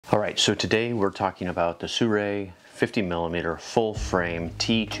Alright, so today we're talking about the Sirui 50mm full frame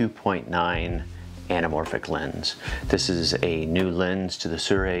T2.9 anamorphic lens. This is a new lens to the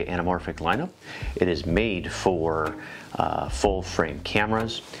Sirui anamorphic lineup. It is made for full frame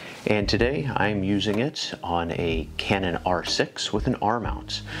cameras, and today I'm using it on a Canon R6 with an R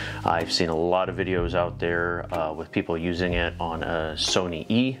mount. I've seen a lot of videos out there with people using it on a Sony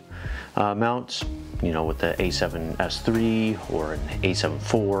E mount, you know, with the A7S III or an A7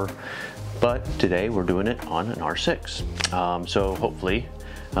 IV, but today we're doing it on an R6. So hopefully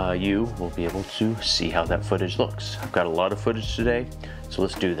you will be able to see how that footage looks. I've got a lot of footage today, so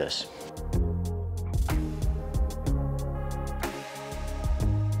let's do this.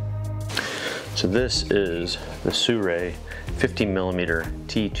 So this is the Sirui 50mm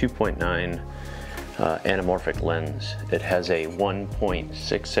T2.9 anamorphic lens. It has a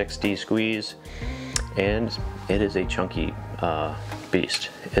 1.66D squeeze, and it is a chunky beast.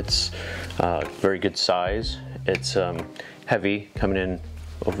 It's very good size. It's heavy, coming in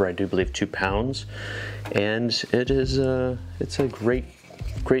over, I do believe, 2 pounds, and it's a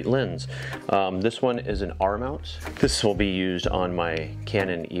great lens. This one is an R mount. This will be used on my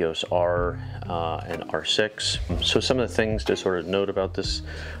Canon EOS R and R6. So some of the things to sort of note about this,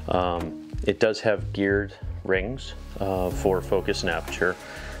 it does have geared rings for focus and aperture.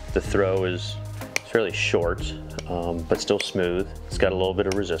 The throw is fairly short, but still smooth. It's got a little bit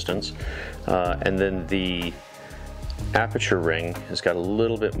of resistance. And then the aperture ring has got a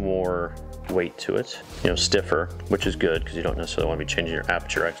little bit more weight to it, you know, stiffer, which is good because you don't necessarily want to be changing your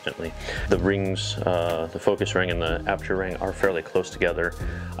aperture accidentally. The rings, the focus ring and the aperture ring are fairly close together.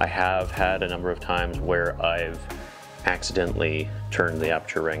 I have had a number of times where I've accidentally turned the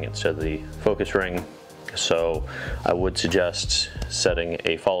aperture ring instead of the focus ring, so I would suggest setting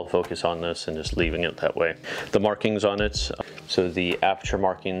a follow focus on this and just leaving it that way. The markings on it, so the aperture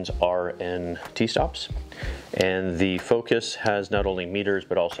markings are in t-stops, and the focus has not only meters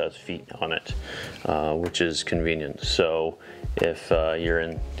but also has feet on it, which is convenient. So if you're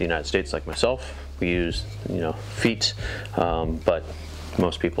in the United States like myself, we use, you know, feet, but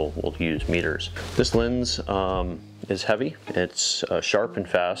most people will use meters. This lens is heavy. It's sharp and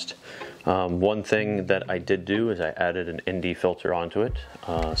fast. One thing that I did do is I added an ND filter onto it,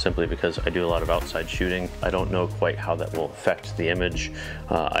 simply because I do a lot of outside shooting. I don't know quite how that will affect the image.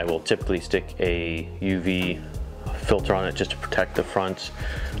 I will typically stick a UV filter on it just to protect the front.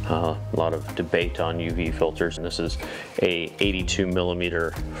 A lot of debate on UV filters, and this is a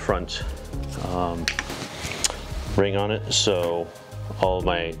 82mm front ring on it, so all of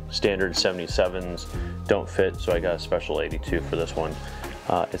my standard 77s don't fit, so I got a special 82 for this one.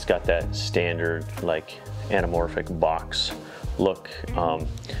 It's got that standard like anamorphic box look.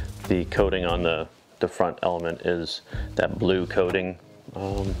 The coating on the front element is that blue coating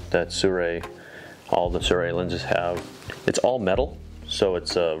that Sirui, all the Sirui lenses have. It's all metal, so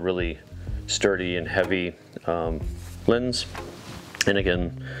it's a really sturdy and heavy lens. And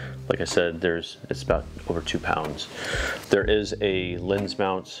again, like I said, it's about over 2 pounds. There is a lens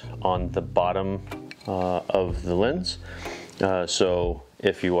mount on the bottom of the lens. So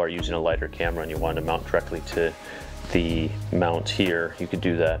if you are using a lighter camera and you want to mount directly to the mount here, you could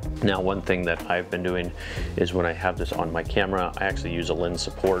do that. Now, one thing that I've been doing is when I have this on my camera, I actually use a lens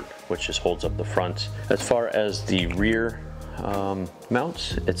support, which just holds up the front. As far as the rear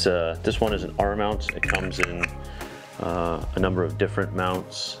mounts, this one is an R mount. It comes in a number of different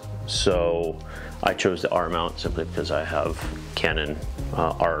mounts, so I chose the R mount simply because I have Canon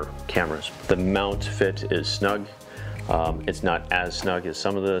R cameras. The mount fit is snug. It's not as snug as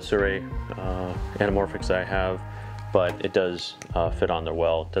some of the Sirui anamorphics that I have, but it does fit on there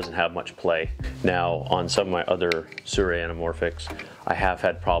well. It doesn't have much play. Now, on some of my other Sirui anamorphics, I have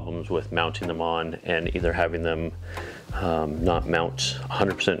had problems with mounting them on and either having them not mount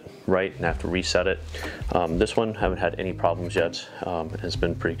 100% right and have to reset it. This one, haven't had any problems yet. It's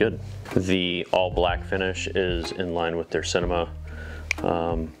been pretty good. The all black finish is in line with their cinema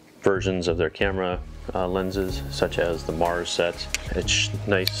versions of their camera lenses, such as the Mars set. It's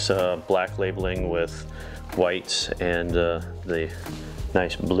nice black labeling with white and the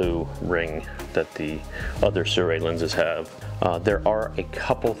nice blue ring that the other Sirui lenses have. There are a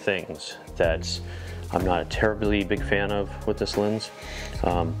couple things that I'm not a terribly big fan of with this lens,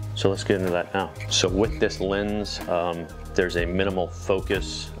 so let's get into that now. So with this lens, there's a minimal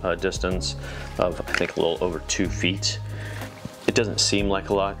focus distance of, I think, a little over 2 feet. It doesn't seem like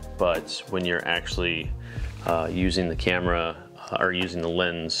a lot, but when you're actually using the camera are using the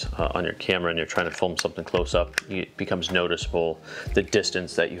lens on your camera and you're trying to film something close up, it becomes noticeable the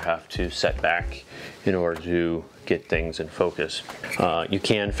distance that you have to set back in order to get things in focus. You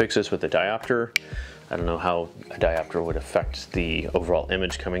can fix this with a diopter. I don't know how a diopter would affect the overall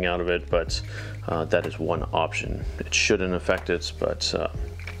image coming out of it, but that is one option. It shouldn't affect it, but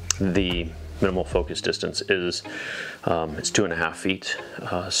the minimal focus distance is it's 2.5 feet,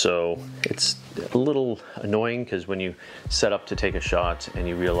 so it's a little annoying because when you set up to take a shot and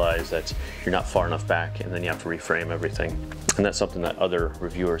you realize that you're not far enough back, and then you have to reframe everything, and that's something that other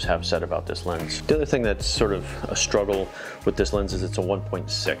reviewers have said about this lens. The other thing that's sort of a struggle with this lens is it's a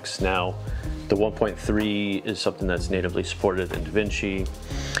 1.6. Now the 1.3 is something that's natively supported in DaVinci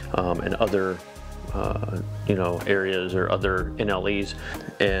and other areas or other NLEs,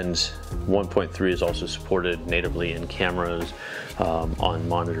 and 1.3 is also supported natively in cameras, on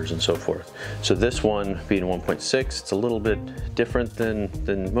monitors and so forth. So this one being 1.6, it's a little bit different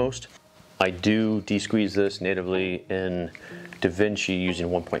than most. I do de-squeeze this natively in DaVinci using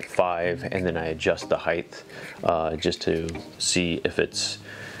 1.5, and then I adjust the height just to see if it's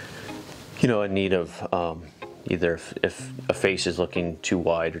in need of either if a face is looking too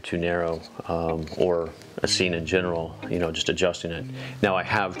wide or too narrow, or a scene in general, just adjusting it. Now I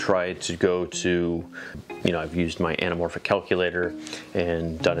have tried to go to, I've used my anamorphic calculator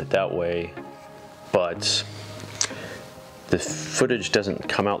and done it that way, but the footage doesn't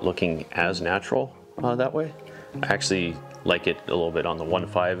come out looking as natural that way. I actually like it a little bit on the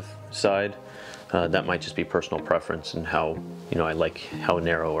 1.5 side. That might just be personal preference and how, I like how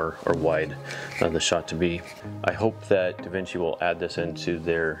narrow or wide the shot to be. I hope that DaVinci will add this into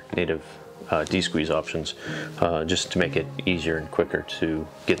their native de-squeeze options, just to make it easier and quicker to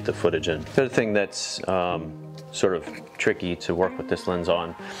get the footage in. The other thing that's sort of tricky to work with this lens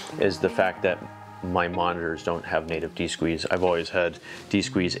on is the fact that my monitors don't have native de-squeeze. I've always had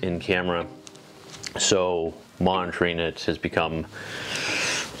de-squeeze in camera, so monitoring it has become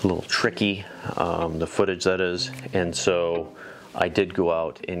a little tricky, the footage that is, and so I did go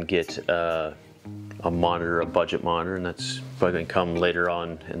out and get a monitor, a budget monitor, and that's probably going to come later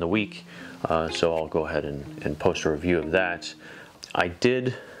on in the week, so I'll go ahead and post a review of that. I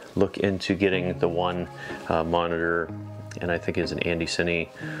did look into getting the one monitor, and I think it's an Andy Cine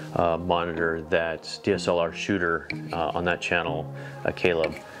monitor that DSLR shooter on that channel,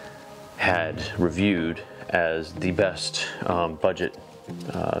 Caleb, had reviewed as the best budget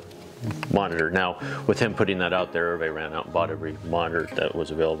monitor. Now, with him putting that out there, everybody ran out and bought every monitor that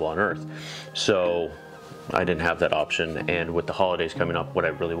was available on Earth. So I didn't have that option, and with the holidays coming up, what I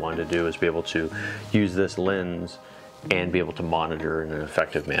really wanted to do is be able to use this lens and be able to monitor in an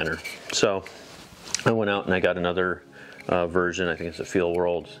effective manner. So I went out and I got another version. I think it's a Feel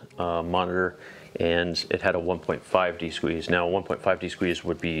World monitor, and it had a 1.5 de-squeeze. Now 1.5 de-squeeze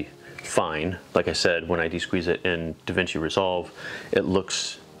would be fine. Like I said, when I de-squeeze it in DaVinci Resolve, it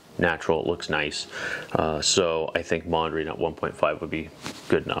looks natural, it looks nice. So I think monitoring at 1.5 would be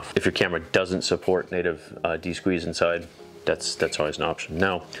good enough. If your camera doesn't support native de-squeeze inside, that's always an option.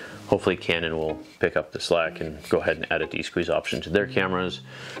 Now, hopefully Canon will pick up the slack and go ahead and add a de-squeeze option to their cameras,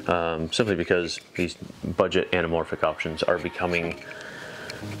 simply because these budget anamorphic options are becoming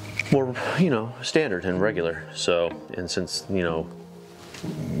more, standard and regular. So, and since,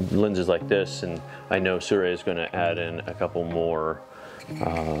 lenses like this, and I know Sirui is going to add in a couple more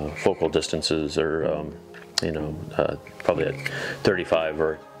focal distances, or probably a 35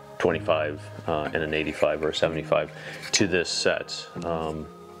 or 25 and an 85 or a 75 to this set.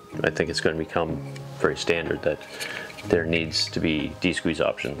 I think it's going to become very standard that there needs to be de-squeeze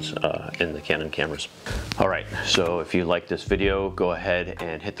options in the Canon cameras. Alright, so if you like this video, go ahead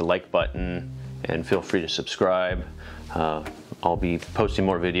and hit the like button and feel free to subscribe. I'll be posting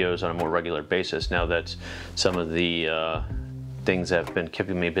more videos on a more regular basis now that some of the things that have been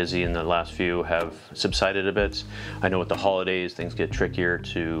keeping me busy in the last few have subsided a bit. I know with the holidays things get trickier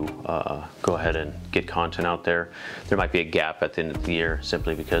to go ahead and get content out there. There might be a gap at the end of the year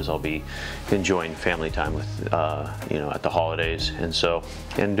simply because I'll be enjoying family time with at the holidays,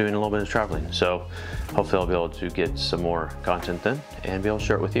 and doing a little bit of traveling. So hopefully I'll be able to get some more content then and be able to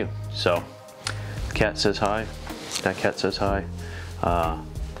share it with you. So cat says hi, that cat says hi,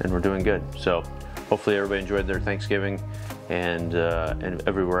 and we're doing good. So hopefully everybody enjoyed their Thanksgiving, and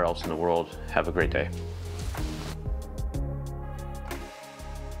everywhere else in the world, have a great day.